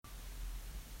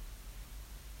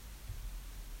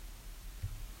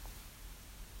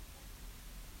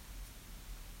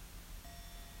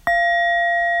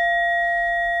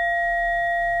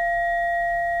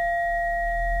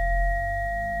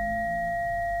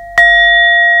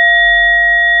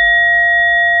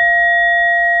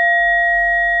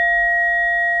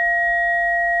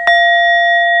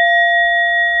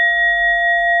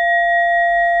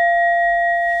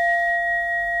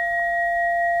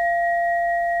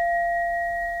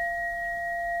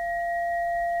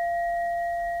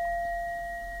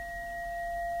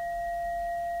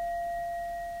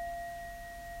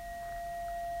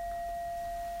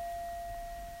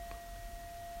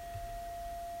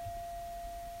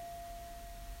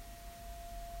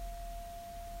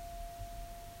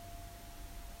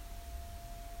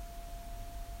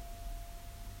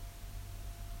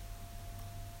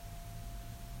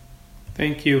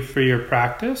Thank you for your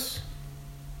practice.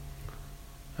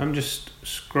 I'm just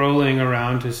scrolling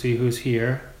around to see who's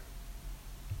here.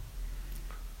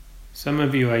 Some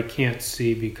of you I can't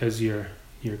see because your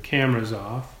camera's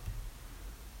off.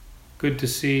 Good to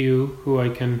see you,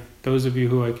 those of you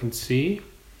who I can see.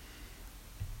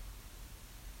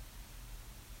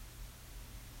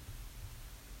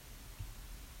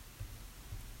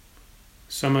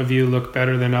 Some of you look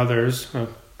better than others, an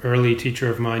early teacher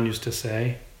of mine used to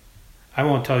say. I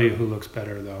won't tell you who looks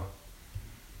better, though.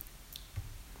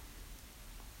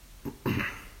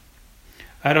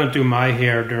 I don't do my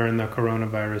hair during the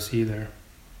coronavirus either.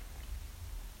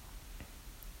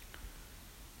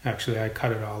 Actually, I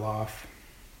cut it all off.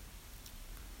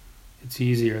 It's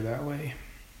easier that way.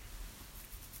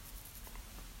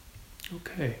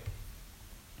 Okay.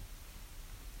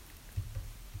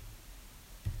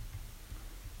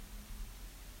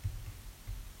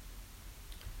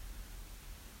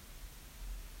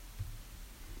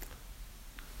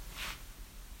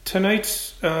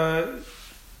 Tonight's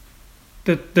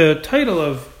the title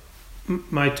of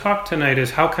my talk tonight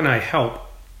is "How Can I Help?"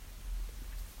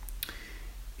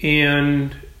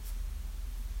 And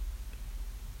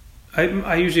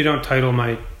I usually don't title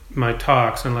my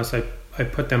talks unless I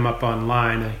put them up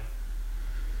online.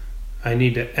 I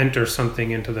need to enter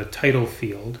something into the title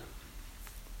field.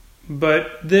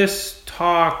 But this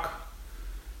talk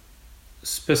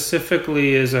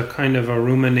specifically is a kind of a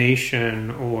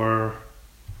rumination or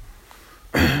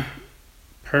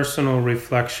personal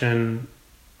reflection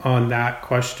on that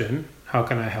question, how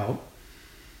can I help?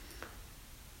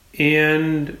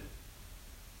 And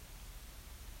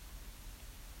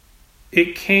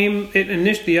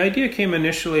the idea came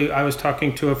initially, I was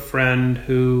talking to a friend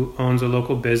who owns a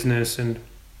local business, and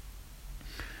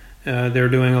they're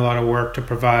doing a lot of work to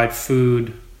provide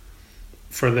food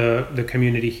for the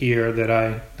community here that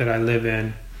I live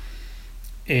in.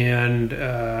 And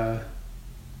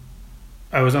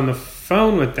I was on the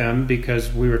phone with them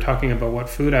because we were talking about what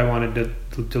food I wanted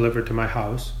to deliver to my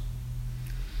house.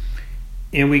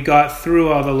 And we got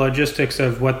through all the logistics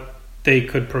of what they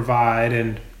could provide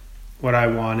and what I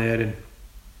wanted.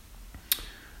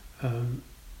 And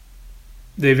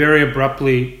they very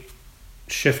abruptly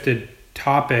shifted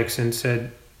topics and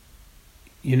said,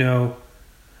 I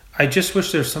just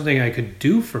wish there's something I could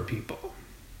do for people.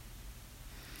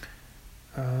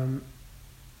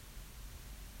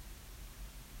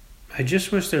 I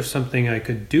just wish there's something I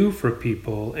could do for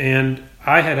people. And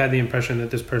I had the impression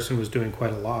that this person was doing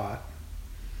quite a lot.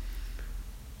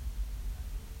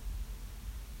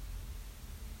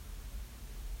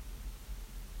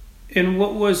 And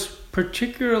what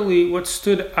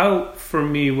stood out for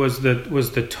me was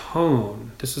the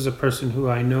tone. This is a person who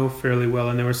I know fairly well,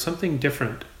 and there was something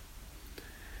different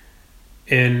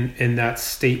in that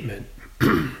statement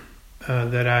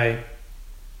that I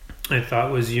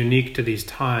thought was unique to these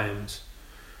times.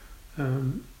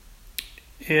 And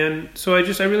so I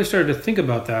really started to think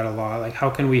about that a lot. Like, how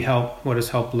can we help? What does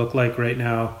help look like right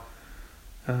now?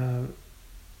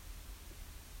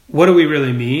 What do we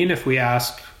really mean if we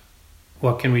ask,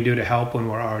 what can we do to help when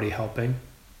we're already helping?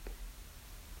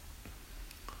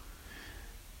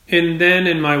 And then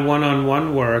in my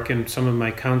one-on-one work and some of my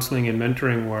counseling and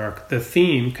mentoring work, the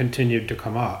theme continued to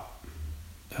come up.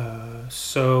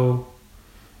 So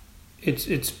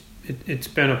it's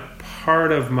been a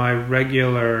part of my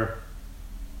regular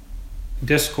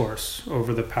discourse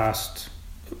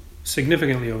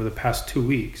significantly over the past 2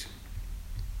 weeks.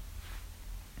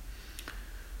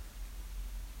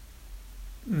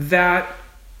 That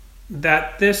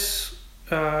this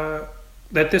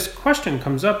question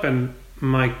comes up in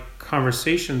my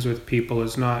conversations with people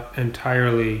is not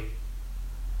entirely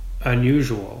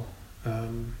unusual.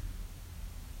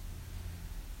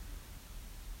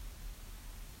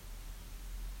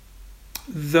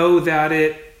 Though that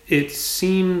it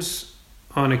seems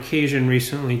on occasion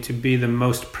recently to be the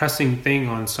most pressing thing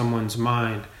on someone's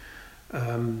mind,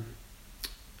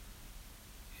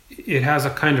 it has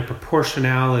a kind of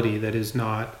proportionality that is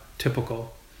not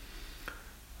typical.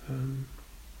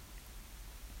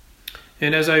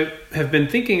 And as I have been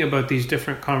thinking about these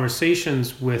different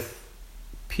conversations with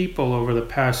people over the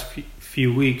past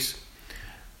few weeks,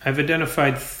 I've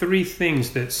identified 3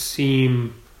 things that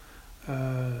seem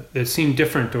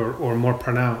different or more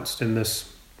pronounced in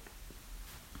this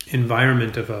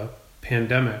environment of a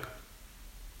pandemic.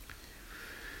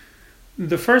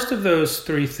 The first of those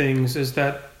 3 things is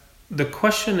that the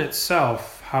question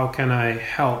itself, how can I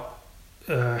help,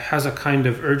 has a kind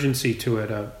of urgency to it,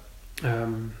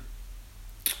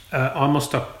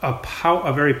 almost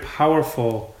a very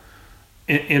powerful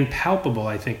and palpable,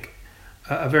 I think,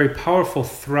 a very powerful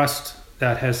thrust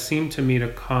that has seemed to me to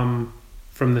come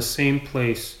from the same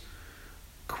place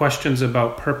questions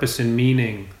about purpose and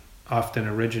meaning often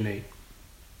originate.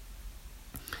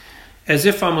 As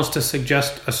if almost to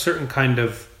suggest a certain kind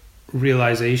of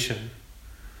realization.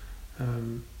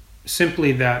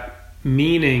 Simply that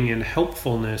meaning and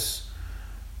helpfulness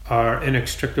are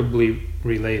inextricably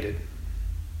related.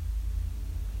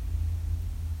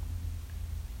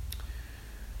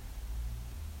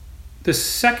 The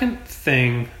second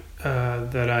thing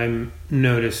that I'm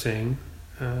noticing,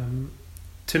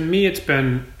 to me it's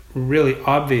been really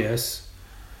obvious,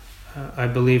 I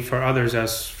believe for others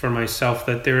as for myself,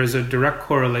 that there is a direct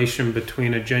correlation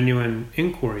between a genuine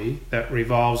inquiry that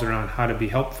revolves around how to be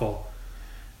helpful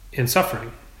and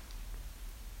suffering.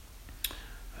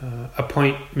 A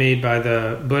point made by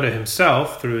the Buddha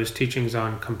himself through his teachings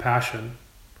on compassion.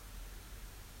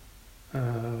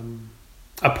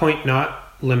 A point not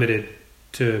limited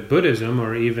to Buddhism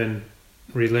or even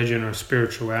religion or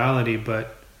spirituality,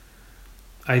 but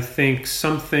I think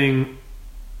something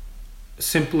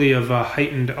simply of a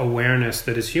heightened awareness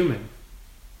that is human.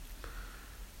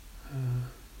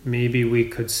 Maybe we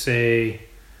could say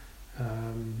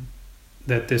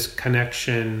that this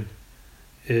connection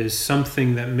is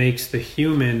something that makes the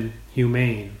human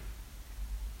humane.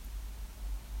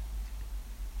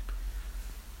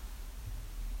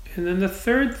 And then the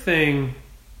third thing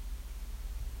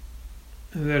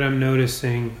that I'm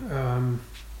noticing,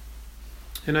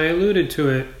 and I alluded to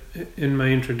it in my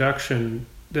introduction,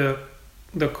 the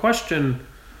question,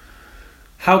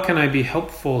 how can I be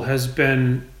helpful, has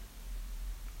been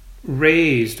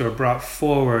raised or brought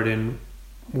forward in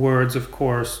words, of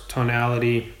course,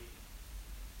 tonality,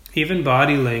 even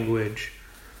body language,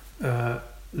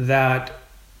 that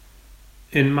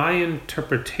in my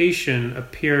interpretation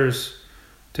appears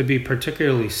to be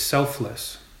particularly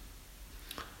selfless.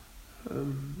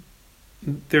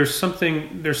 There's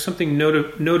something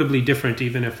notably different,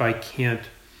 even if I can't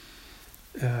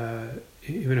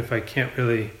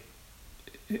really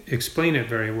explain it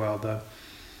very well.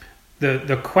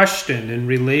 The question and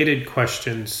related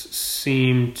questions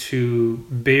seem to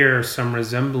bear some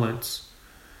resemblance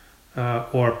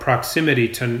or proximity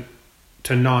to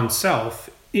non-self,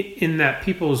 in that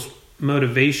people's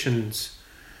motivations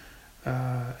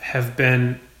have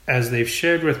been, as they've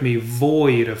shared with me,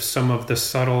 void of some of the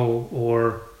subtle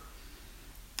or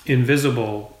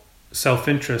invisible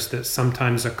self-interest that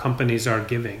sometimes accompanies our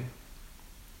giving.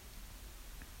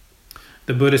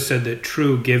 The Buddha said that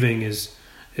true giving is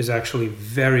actually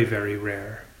very, very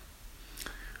rare.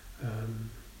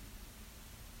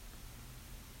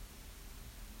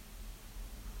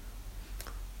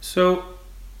 So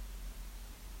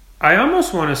I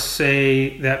almost want to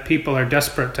say that people are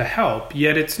desperate to help,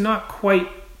 yet it's not quite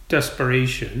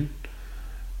desperation,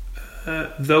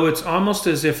 though it's almost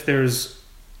as if there's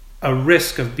a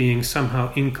risk of being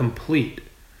somehow incomplete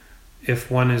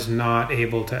if one is not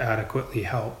able to adequately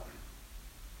help.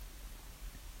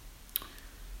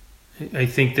 I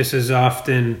think this is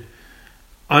often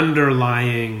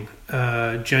underlying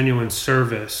genuine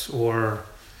service or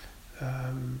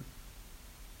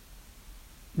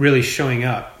really showing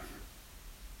up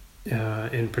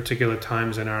in particular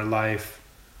times in our life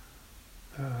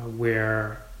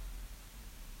where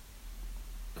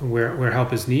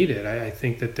help is needed. I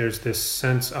think that there's this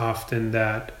sense often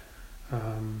that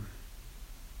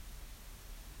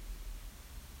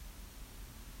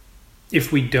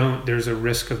if we don't, there's a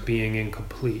risk of being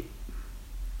incomplete.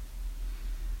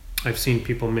 I've seen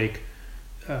people make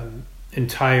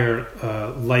entire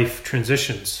life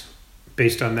transitions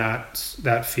based on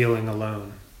that feeling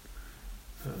alone.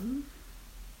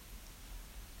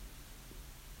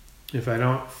 If I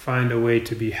don't find a way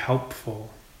to be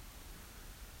helpful,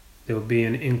 there will be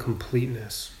an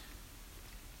incompleteness.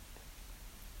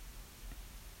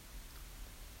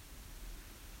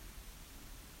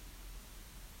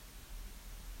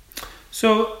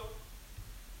 So,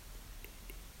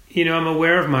 I'm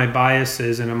aware of my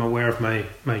biases and I'm aware of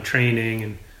my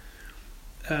training,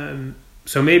 and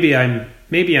so maybe I'm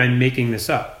making this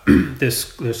up.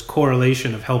 this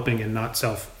correlation of helping and not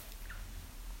self.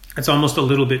 It's almost a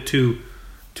little bit too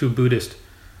Buddhist.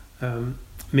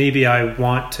 Maybe I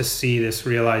want to see this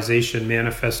realization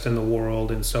manifest in the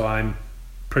world, and so I'm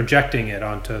projecting it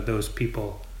onto those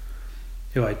people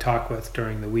who I talk with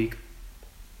during the week.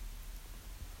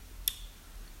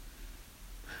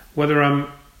 Whether I'm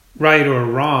right or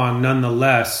wrong,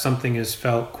 nonetheless, something is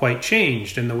felt quite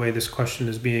changed in the way this question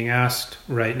is being asked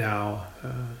right now.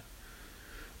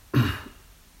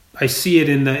 I see it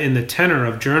in the tenor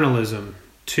of journalism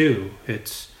too.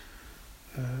 It's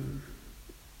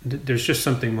there's just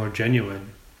something more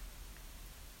genuine.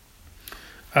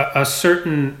 A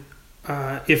certain,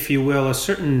 if you will, a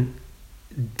certain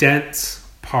dense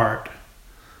part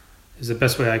is the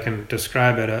best way I can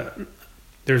describe it.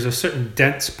 There's a certain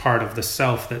dense part of the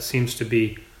self that seems to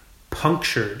be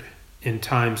punctured in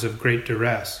times of great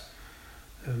duress.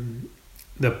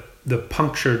 The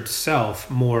punctured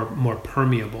self more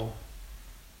permeable.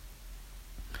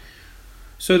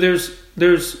 So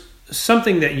there's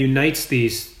something that unites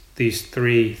these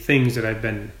three things that I've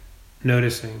been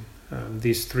noticing,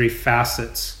 these three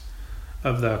facets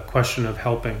of the question of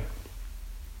helping.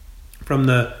 From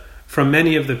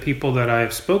many of the people that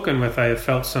I've spoken with, I have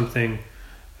felt something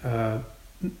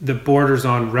that borders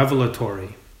on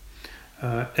revelatory.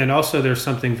 And also there's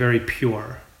something very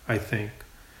pure, I think,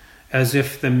 as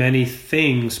if the many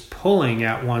things pulling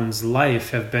at one's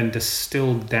life have been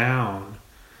distilled down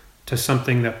to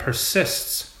something that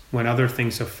persists when other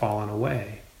things have fallen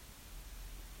away.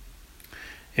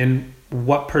 And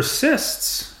what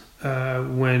persists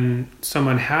when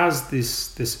someone has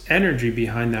this energy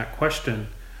behind that question,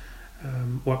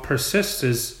 what persists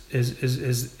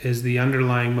is the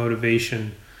underlying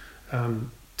motivation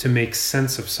to make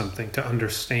sense of something, to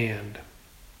understand.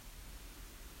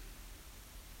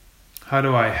 How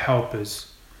do I help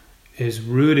is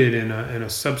rooted in a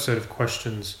subset of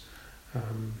questions.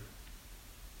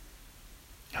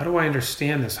 How do I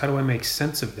understand this? How do I make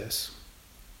sense of this?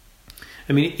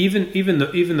 I mean, even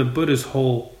the Buddha's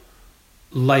whole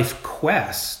life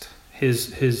quest,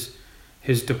 his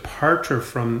departure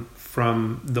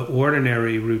from the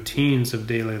ordinary routines of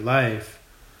daily life,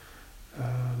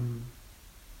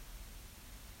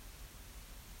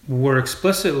 were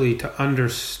explicitly to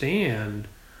understand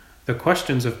the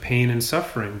questions of pain and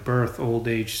suffering, birth, old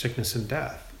age, sickness, and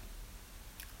death.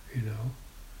 You know,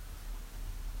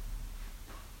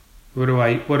 what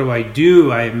do I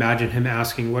do? I imagine him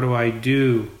asking, what do I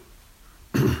do?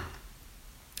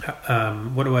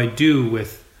 What do I do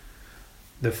with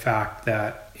the fact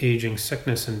that aging,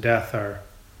 sickness, and death are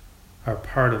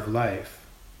part of life?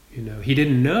 You know, he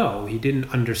didn't know. He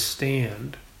didn't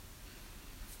understand.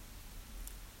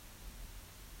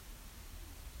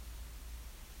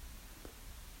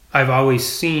 I've always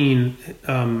seen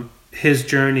his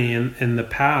journey in the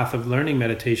path of learning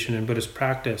meditation and Buddhist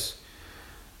practice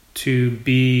to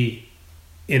be,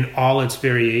 in all its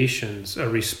variations, a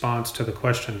response to the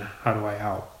question, how do I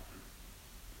help?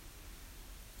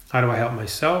 How do I help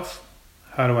myself?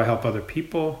 How do I help other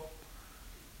people?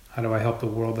 How do I help the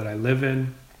world that I live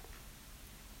in?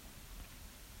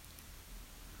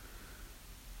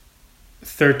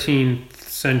 13th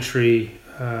century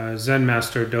Zen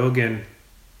master Dogen,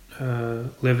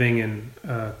 living in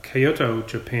Kyoto,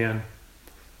 Japan,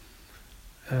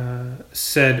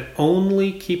 said,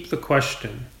 only keep the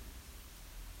question,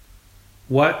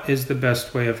 what is the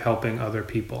best way of helping other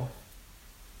people?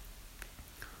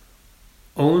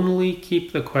 Only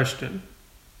keep the question,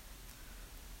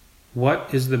 what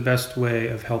is the best way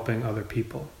of helping other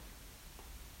people?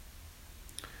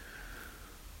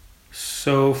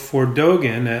 So for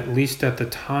Dogen, at least at the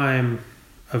time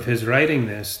of his writing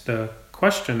this, the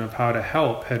question of how to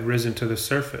help had risen to the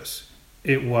surface.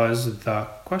 It was the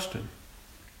question.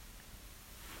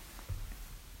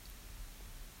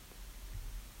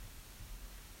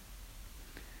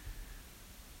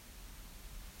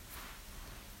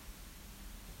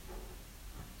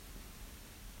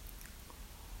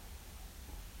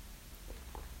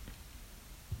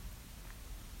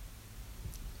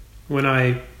 When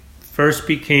I first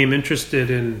became interested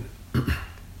in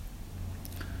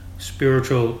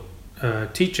spiritual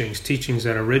teachings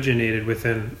that originated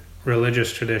within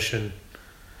religious tradition,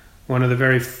 one of the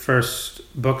very first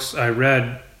books I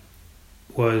read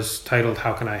was titled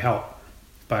How Can I Help?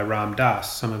 By Ram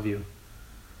Dass. Some of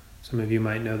you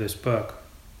might know this book.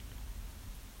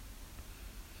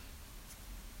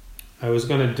 I was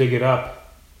going to dig it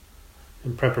up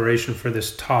in preparation for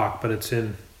this talk, but it's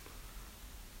in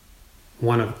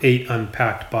one of 8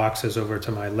 unpacked boxes over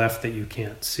to my left that you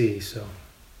can't see, so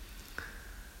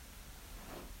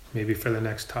maybe for the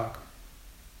next talk.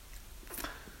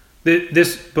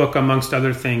 This book, amongst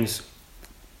other things,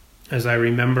 as I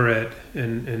remember it,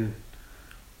 and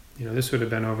this would have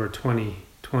been over 20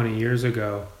 years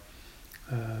ago,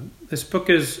 this book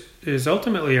is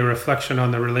ultimately a reflection on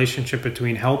the relationship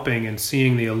between helping and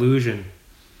seeing the illusion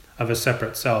of a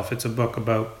separate self. It's a book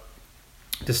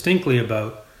distinctly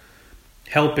about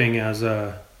helping as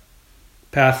a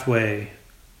pathway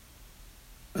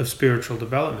of spiritual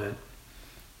development.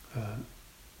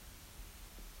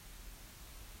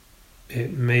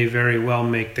 It may very well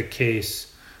make the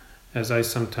case, as I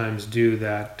sometimes do,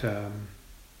 that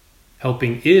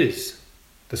Helping is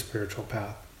the spiritual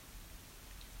path,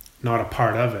 not a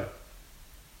part of it.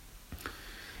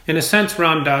 In a sense,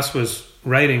 Ram Dass was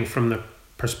writing from the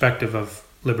perspective of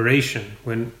liberation.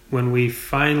 When we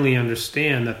finally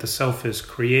understand that the self is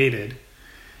created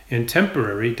and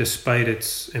temporary despite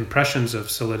its impressions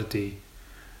of solidity,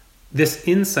 this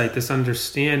insight, this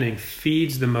understanding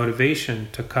feeds the motivation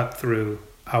to cut through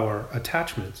our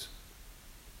attachments.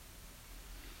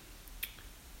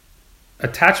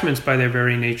 Attachments by their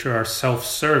very nature are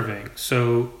self-serving.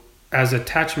 So as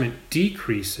attachment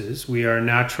decreases, we are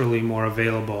naturally more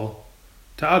available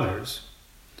to others.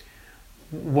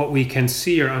 What we can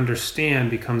see or understand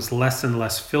becomes less and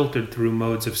less filtered through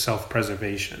modes of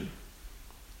self-preservation.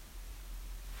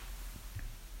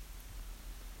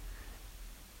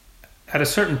 At a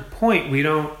certain point, we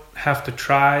don't have to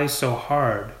try so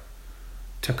hard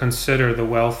to consider the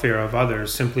welfare of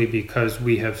others simply because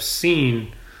we have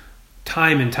seen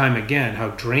time and time again how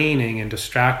draining and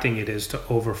distracting it is to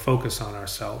over-focus on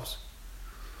ourselves.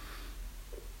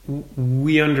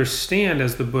 We understand,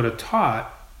 as the Buddha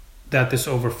taught, that this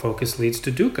over-focus leads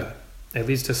to dukkha. It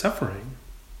leads to suffering.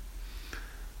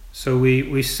 So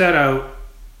we set out,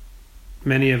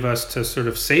 many of us, to sort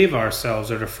of save ourselves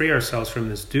or to free ourselves from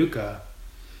this dukkha.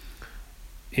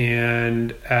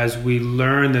 And as we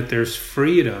learn that there's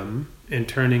freedom in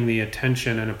turning the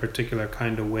attention in a particular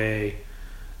kind of way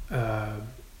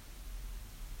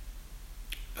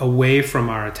away from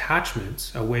our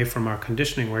attachments, away from our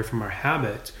conditioning, away from our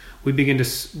habits, we begin to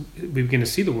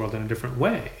see the world in a different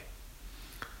way.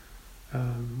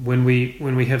 When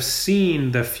we have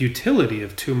seen the futility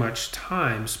of too much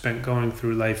time spent going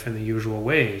through life in the usual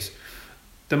ways,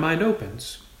 the mind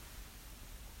opens.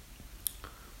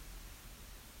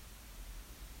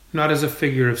 Not as a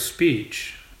figure of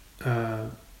speech.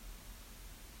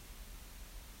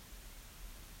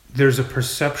 There's a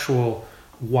perceptual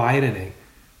widening.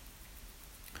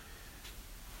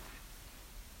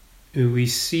 We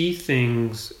see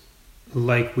things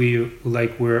like we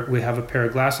have a pair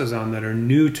of glasses on that are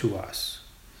new to us,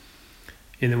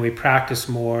 and then we practice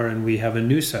more and we have a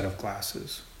new set of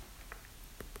glasses.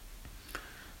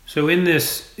 So in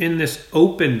this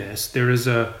openness, there is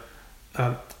a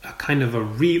kind of a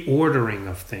reordering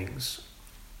of things.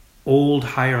 Old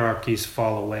hierarchies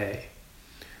fall away.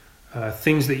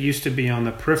 Things that used to be on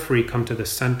the periphery come to the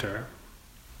center.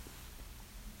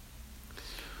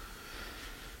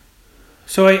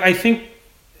 So I think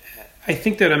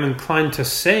that I'm inclined to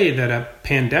say that a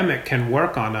pandemic can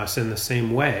work on us in the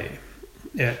same way,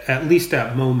 at least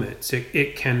at moments.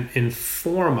 It can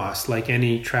inform us like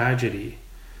any tragedy,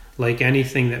 like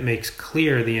anything that makes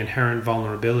clear the inherent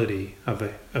vulnerability of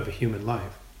a human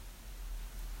life.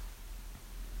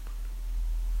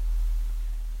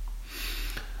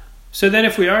 So then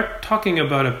if we are talking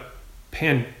about a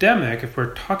pandemic, if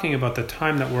we're talking about the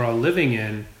time that we're all living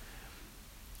in,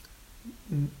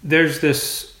 there's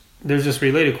this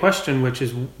related question, which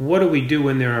is, what do we do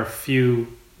when there are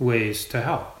few ways to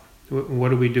help? What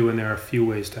do we do when there are few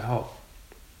ways to help?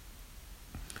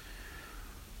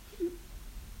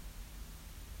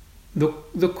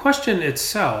 The question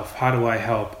itself, how do I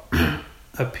help,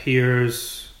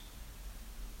 appears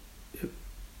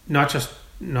not just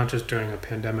during a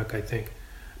pandemic, I think,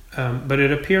 but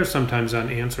it appears sometimes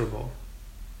unanswerable.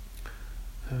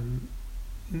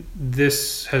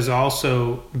 This has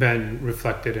also been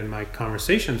reflected in my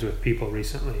conversations with people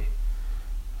recently.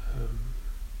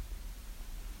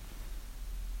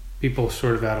 People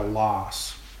sort of at a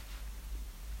loss.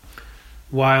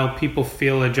 While people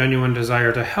feel a genuine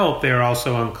desire to help, they are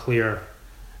also unclear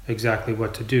exactly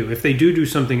what to do. If they do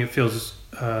something, it feels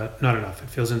not enough. It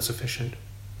feels insufficient.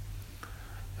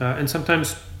 And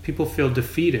sometimes people feel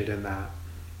defeated in that.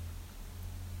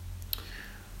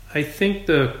 I think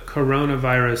the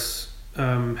coronavirus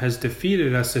has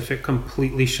defeated us if it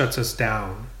completely shuts us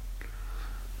down,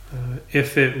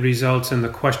 if it results in the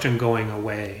question going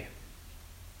away.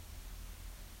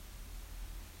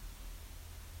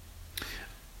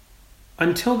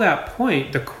 Until that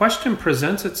point, the question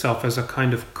presents itself as a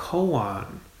kind of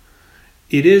koan.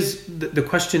 The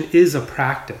question is a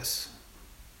practice.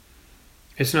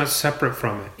 It's not separate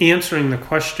from it. Answering the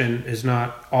question is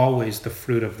not always the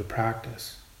fruit of the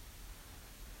practice.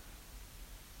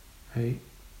 Right?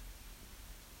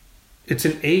 It's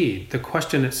an aid. The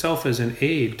question itself is an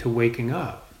aid to waking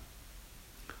up.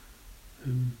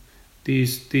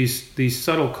 These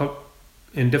subtle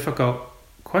and difficult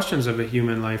questions of a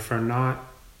human life are not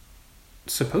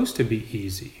supposed to be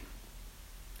easy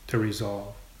to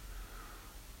resolve.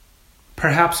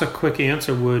 Perhaps a quick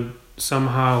answer would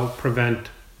somehow prevent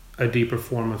a deeper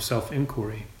form of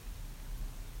self-inquiry.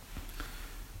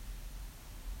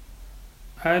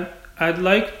 I'd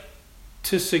like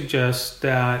to suggest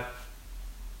that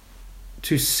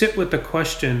to sit with the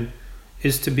question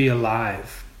is to be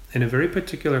alive in a very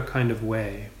particular kind of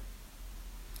way.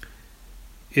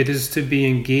 It is to be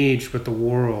engaged with the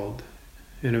world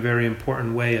in a very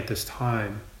important way at this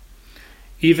time,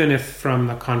 even if from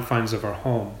the confines of our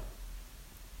home.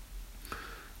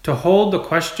 To hold the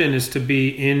question is to be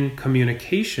in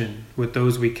communication with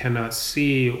those we cannot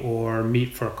see or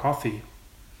meet for coffee.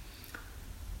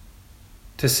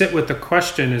 To sit with the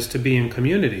question is to be in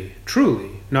community,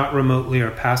 truly, not remotely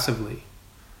or passively,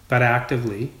 but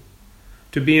actively.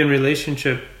 To be in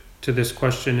relationship to this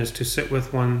question is to sit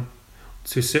with one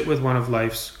of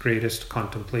life's greatest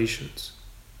contemplations.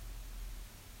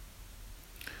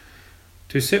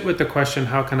 To sit with the question,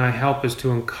 how can I help, is to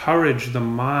encourage the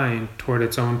mind toward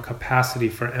its own capacity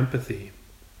for empathy.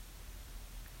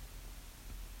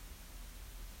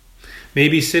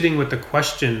 Maybe sitting with the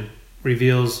question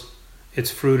reveals its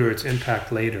fruit or its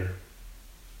impact later.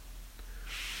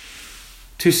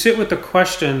 To sit with the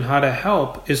question, how to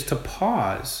help, is to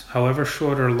pause, however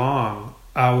short or long,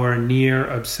 our near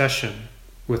obsession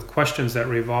with questions that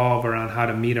revolve around how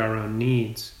to meet our own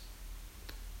needs.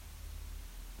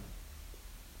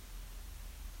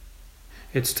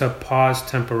 It's to pause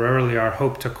temporarily our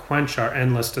hope to quench our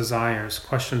endless desires,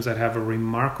 questions that have a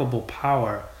remarkable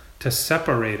power to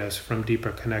separate us from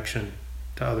deeper connection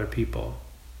to other people.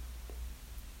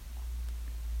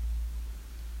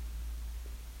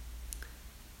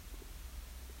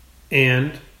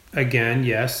 And again,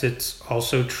 yes, it's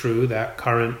also true that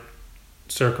current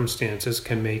circumstances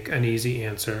can make an easy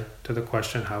answer to the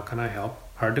question, how can I help,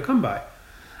 hard to come by.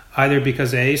 Either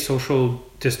because A, social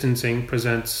distancing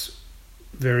presents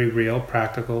very real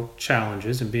practical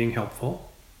challenges in being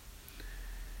helpful.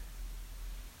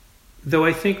 Though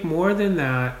I think more than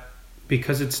that,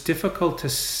 because it's difficult to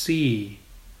see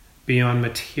beyond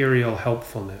material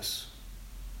helpfulness.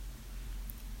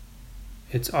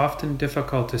 It's often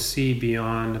difficult to see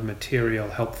beyond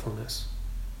material helpfulness.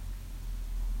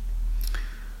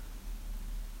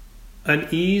 An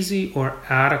easy or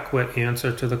adequate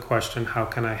answer to the question, how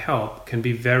can I help, can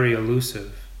be very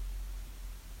elusive.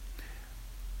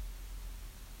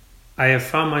 I have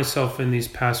found myself in these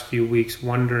past few weeks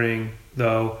wondering,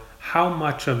 though, how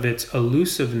much of its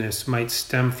elusiveness might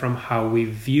stem from how we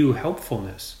view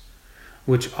helpfulness,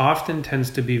 which often tends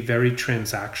to be very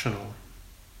transactional.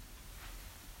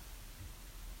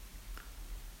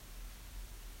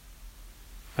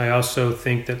 I also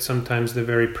think that sometimes the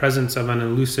very presence of an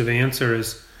elusive answer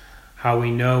is how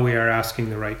we know we are asking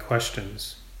the right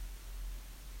questions.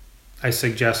 I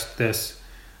suggest this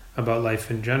about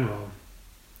life in general.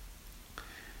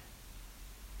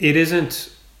 It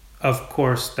isn't, of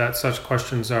course, that such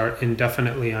questions are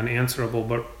indefinitely unanswerable,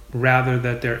 but rather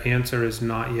that their answer is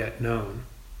not yet known.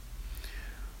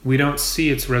 We don't see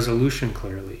its resolution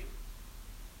clearly.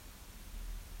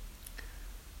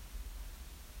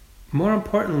 More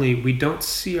importantly, we don't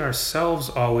see ourselves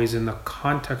always in the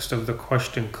context of the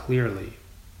question clearly.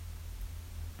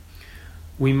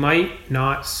 We might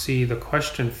not see the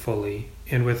question fully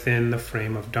and within the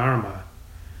frame of Dharma,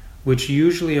 which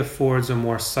usually affords a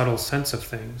more subtle sense of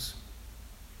things.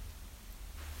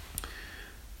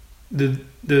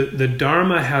 The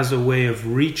Dharma has a way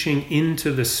of reaching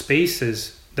into the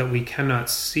spaces that we cannot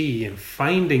see and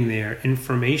finding there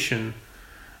information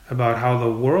about how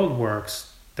the world works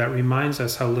that reminds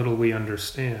us how little we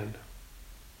understand.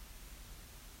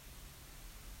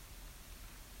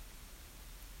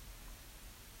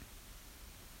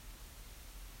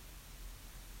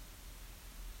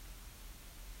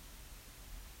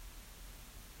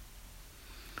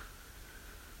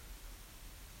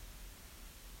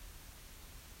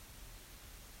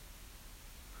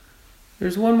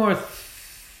 There's one more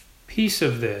piece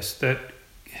of this that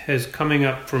is coming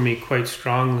up for me quite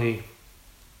strongly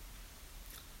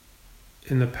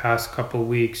in the past couple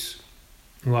weeks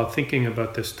while thinking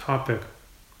about this topic.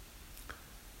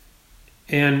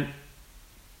 And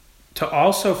to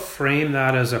also frame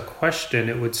that as a question,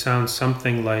 it would sound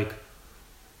something like,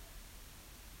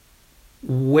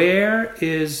 where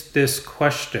is this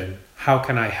question, how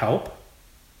can I help,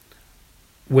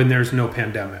 when there's no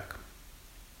pandemic?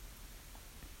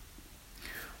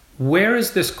 Where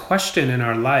is this question in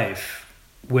our life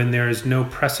when there is no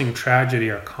pressing tragedy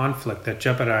or conflict that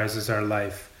jeopardizes our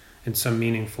life in some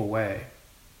meaningful way?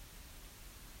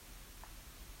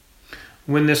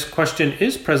 When this question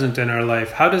is present in our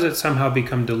life, how does it somehow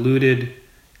become diluted,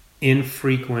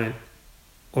 infrequent,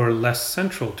 or less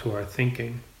central to our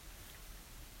thinking?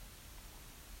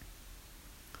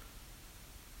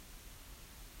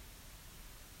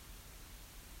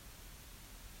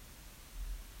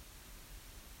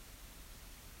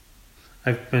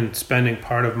 I've been spending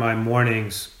part of my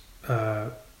mornings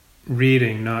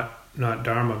reading, not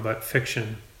Dharma, but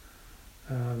fiction,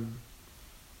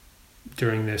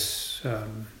 during this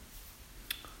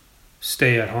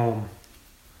stay-at-home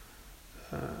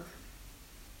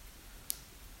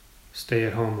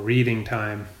reading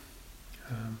time.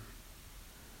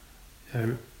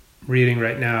 I'm reading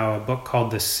right now a book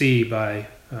called The Sea by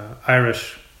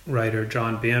Irish writer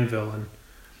John Banville, and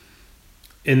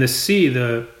in The Sea,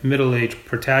 the middle-aged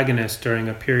protagonist, during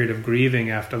a period of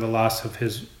grieving after the loss of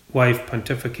his wife,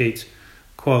 pontificates,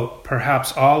 quote,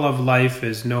 "Perhaps all of life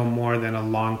is no more than a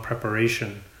long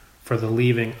preparation for the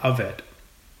leaving of it."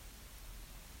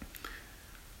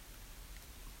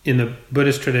 In the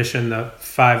Buddhist tradition, the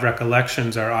 5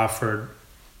 recollections are offered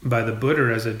by the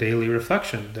Buddha as a daily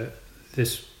reflection. That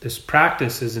this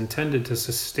practice is intended to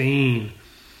sustain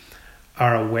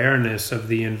our awareness of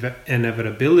the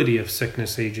inevitability of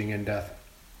sickness, aging, and death.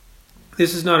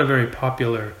 This is not a very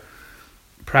popular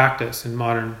practice in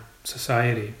modern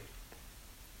society.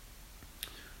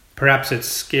 Perhaps it's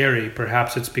scary.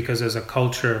 Perhaps it's because as a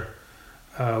culture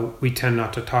we tend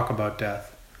not to talk about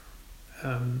death.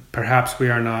 Perhaps we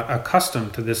are not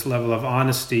accustomed to this level of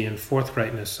honesty and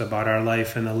forthrightness about our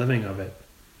life and the living of it.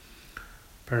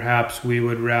 Perhaps we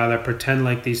would rather pretend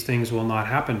like these things will not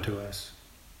happen to us.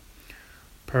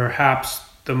 Perhaps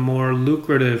the more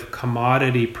lucrative,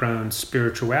 commodity-prone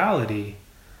spirituality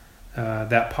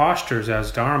that postures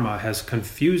as Dharma has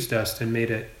confused us and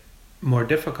made it more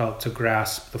difficult to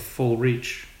grasp the full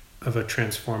reach of a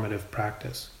transformative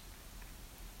practice.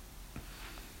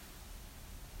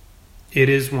 It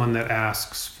is one that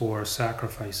asks for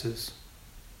sacrifices.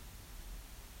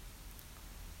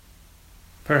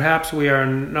 Perhaps we are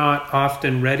not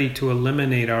often ready to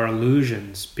eliminate our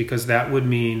illusions, because that would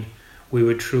mean we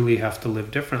would truly have to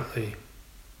live differently.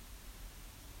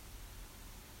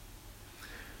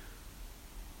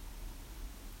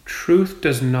 Truth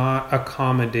does not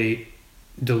accommodate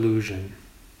delusion.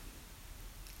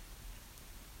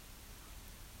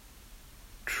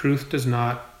 Truth does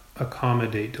not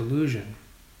accommodate delusion.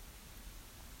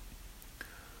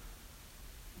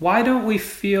 Why don't we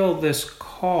feel this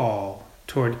call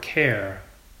toward care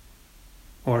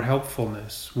or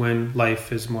helpfulness when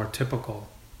life is more typical,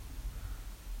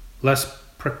 less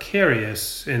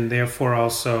precarious, and therefore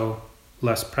also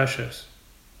less precious?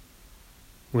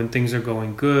 When things are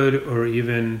going good, or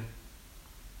even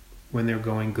when they're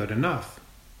going good enough.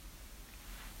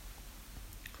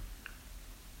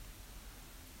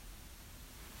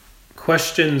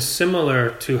 Questions similar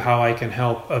to how I can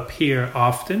help appear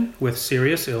often with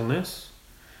serious illness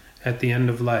at the end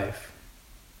of life.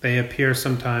 They appear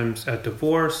sometimes at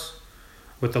divorce,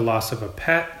 with the loss of a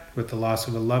pet, with the loss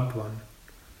of a loved one.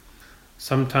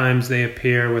 Sometimes they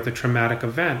appear with a traumatic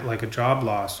event like a job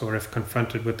loss, or if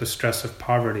confronted with the stress of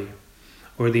poverty,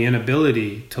 or the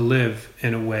inability to live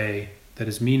in a way that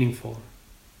is meaningful.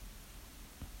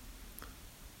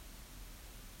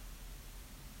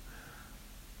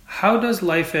 How does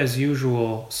life as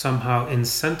usual somehow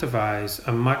incentivize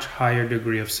a much higher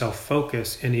degree of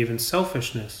self-focus and even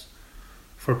selfishness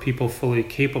for people fully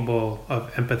capable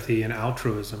of empathy and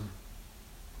altruism?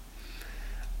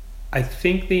 I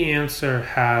think the answer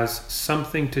has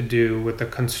something to do with the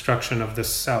construction of the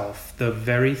self, the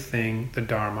very thing the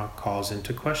Dharma calls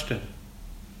into question,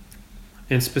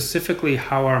 and specifically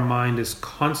how our mind is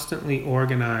constantly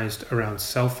organized around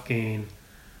self-gain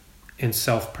and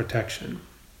self-protection.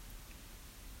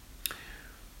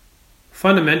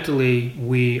 Fundamentally,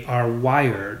 we are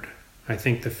wired, I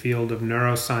think the field of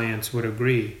neuroscience would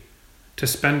agree, to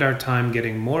spend our time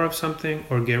getting more of something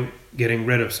or getting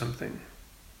rid of something.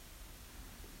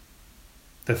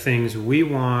 The things we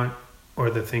want or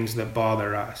the things that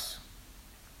bother us.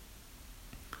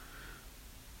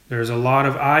 There's a lot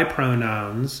of I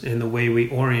pronouns in the way we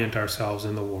orient ourselves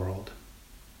in the world.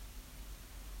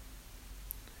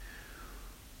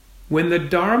 When the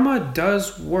Dharma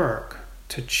does work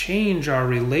to change our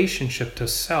relationship to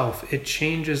self, it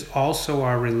changes also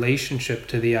our relationship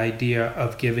to the idea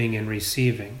of giving and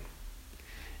receiving.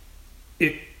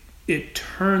 It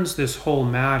turns this whole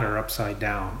matter upside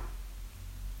down.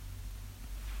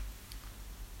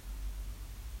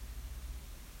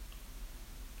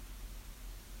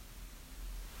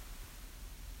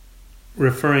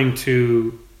 Referring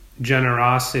to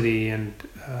generosity and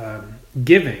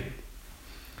giving,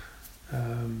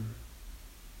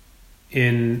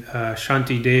 in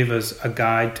Shantideva's A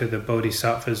Guide to the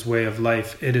Bodhisattva's Way of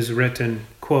Life, it is written,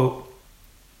 quote,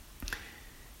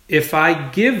 "If I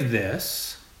give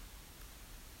this,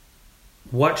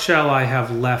 what shall I have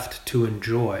left to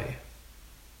enjoy?"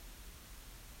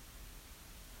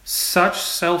 Such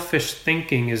selfish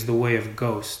thinking is the way of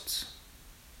ghosts.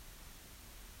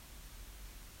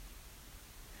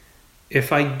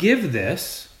 If I give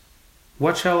this,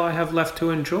 what shall I have left to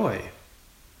enjoy?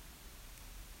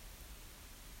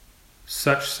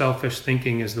 Such selfish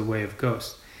thinking is the way of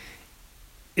ghosts.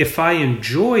 If I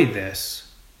enjoy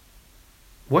this,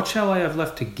 what shall I have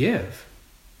left to give?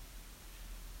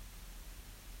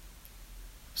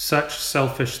 Such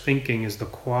selfish thinking is the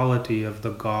quality of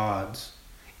the gods.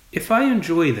 If I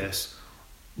enjoy this,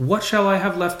 what shall I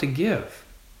have left to give?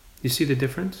 You see the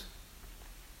difference?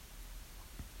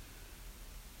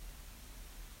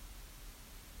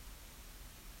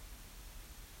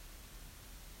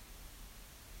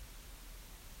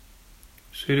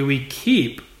 So do we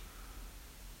keep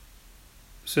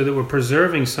so that we're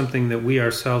preserving something that we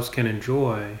ourselves can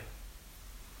enjoy,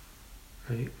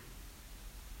 right?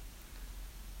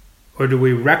 Or do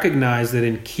we recognize that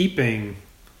in keeping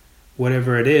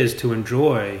whatever it is to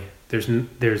enjoy,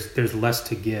 there's less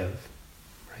to give,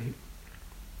 right?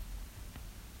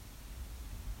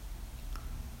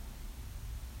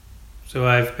 So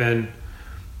I've been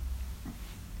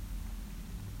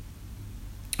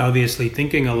obviously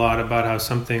thinking a lot about how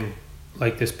something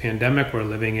like this pandemic we're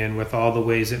living in, with all the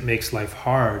ways it makes life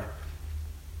hard,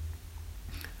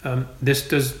 this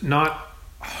does not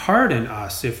harden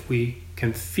us if we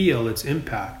can feel its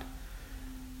impact.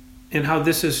 And how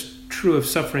this is true of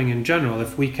suffering in general.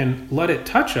 If we can let it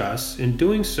touch us, in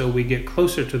doing so we get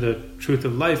closer to the truth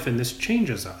of life, and this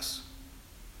changes us.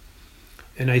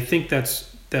 And I think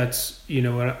that's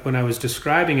when I was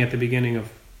describing at the beginning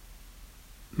of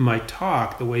my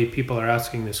talk, the way people are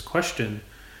asking this question,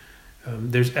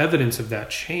 there's evidence of that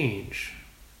change,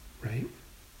 right?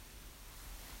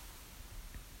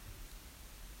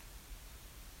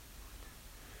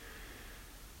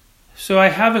 So I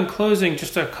have in closing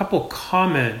just a couple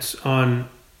comments on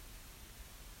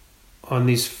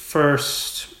these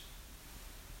first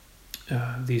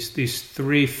these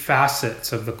three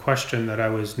facets of the question that I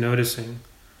was noticing.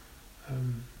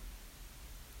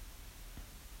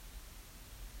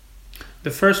 The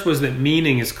first was that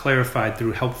meaning is clarified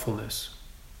through helpfulness,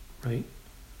 right?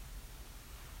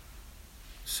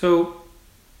 So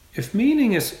if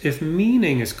meaning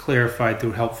is clarified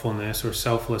through helpfulness or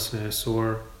selflessness,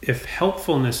 or if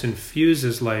helpfulness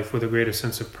infuses life with a greater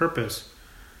sense of purpose,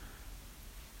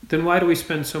 then why do we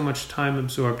spend so much time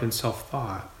absorbed in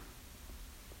self-thought?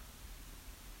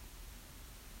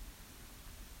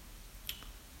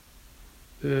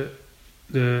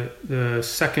 The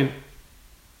second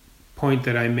point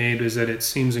that I made is that it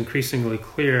seems increasingly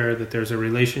clear that there's a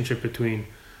relationship between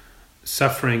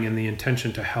suffering and the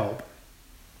intention to help.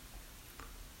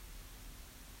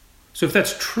 So if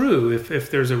that's true, if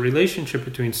there's a relationship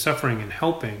between suffering and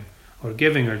helping, or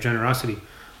giving, or generosity,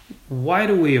 why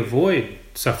do we avoid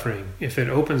suffering if it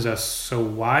opens us so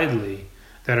widely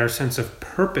that our sense of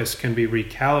purpose can be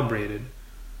recalibrated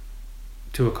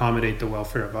to accommodate the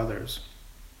welfare of others?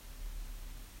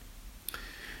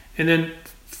 And then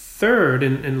third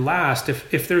and last,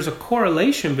 if there's a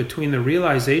correlation between the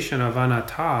realization of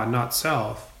anatta, not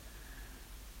self,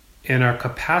 and our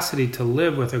capacity to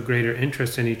live with a greater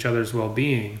interest in each other's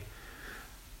well-being,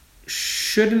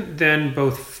 shouldn't then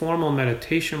both formal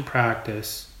meditation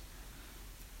practice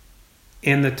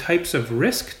and the types of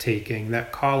risk-taking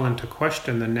that call into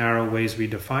question the narrow ways we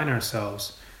define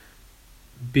ourselves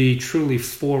be truly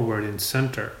forward and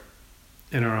center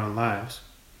in our own lives?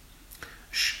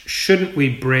 Shouldn't we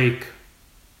break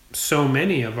so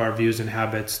many of our views and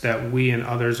habits that we and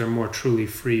others are more truly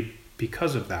free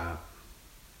because of that?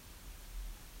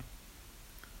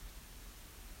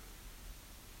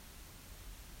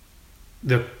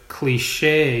 The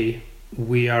cliche,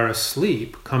 "we are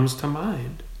asleep," comes to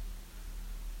mind,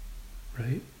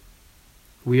 right?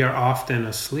 We are often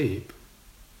asleep.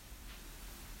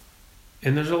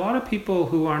 And there's a lot of people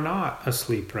who are not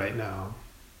asleep right now.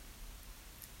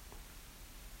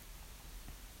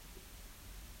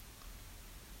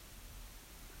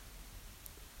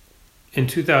 In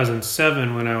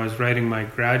 2007, when I was writing my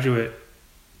graduate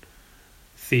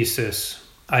thesis,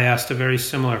 I asked a very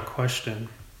similar question.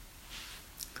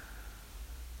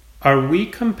 Are we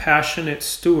compassionate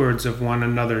stewards of one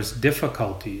another's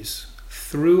difficulties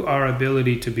through our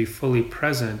ability to be fully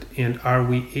present, and are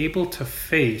we able to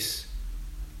face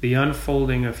the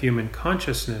unfolding of human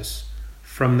consciousness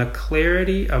from the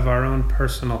clarity of our own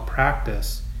personal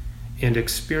practice and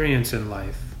experience in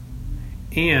life,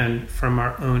 and from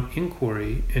our own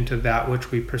inquiry into that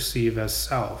which we perceive as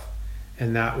self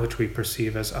and that which we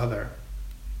perceive as other?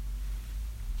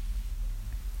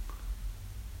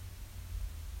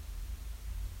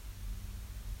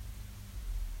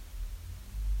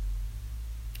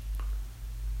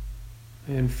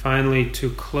 And finally, to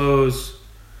close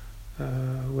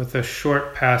with a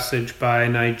short passage by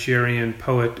Nigerian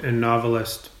poet and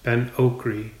novelist Ben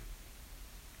Okri.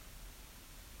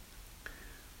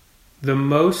 The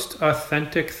most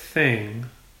authentic thing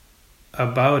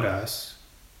about us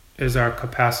is our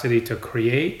capacity to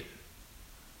create,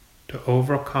 to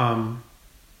overcome,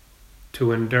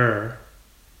 to endure,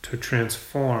 to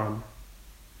transform,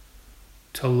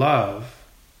 to love,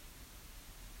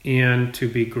 and to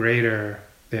be greater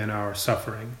than our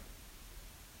suffering.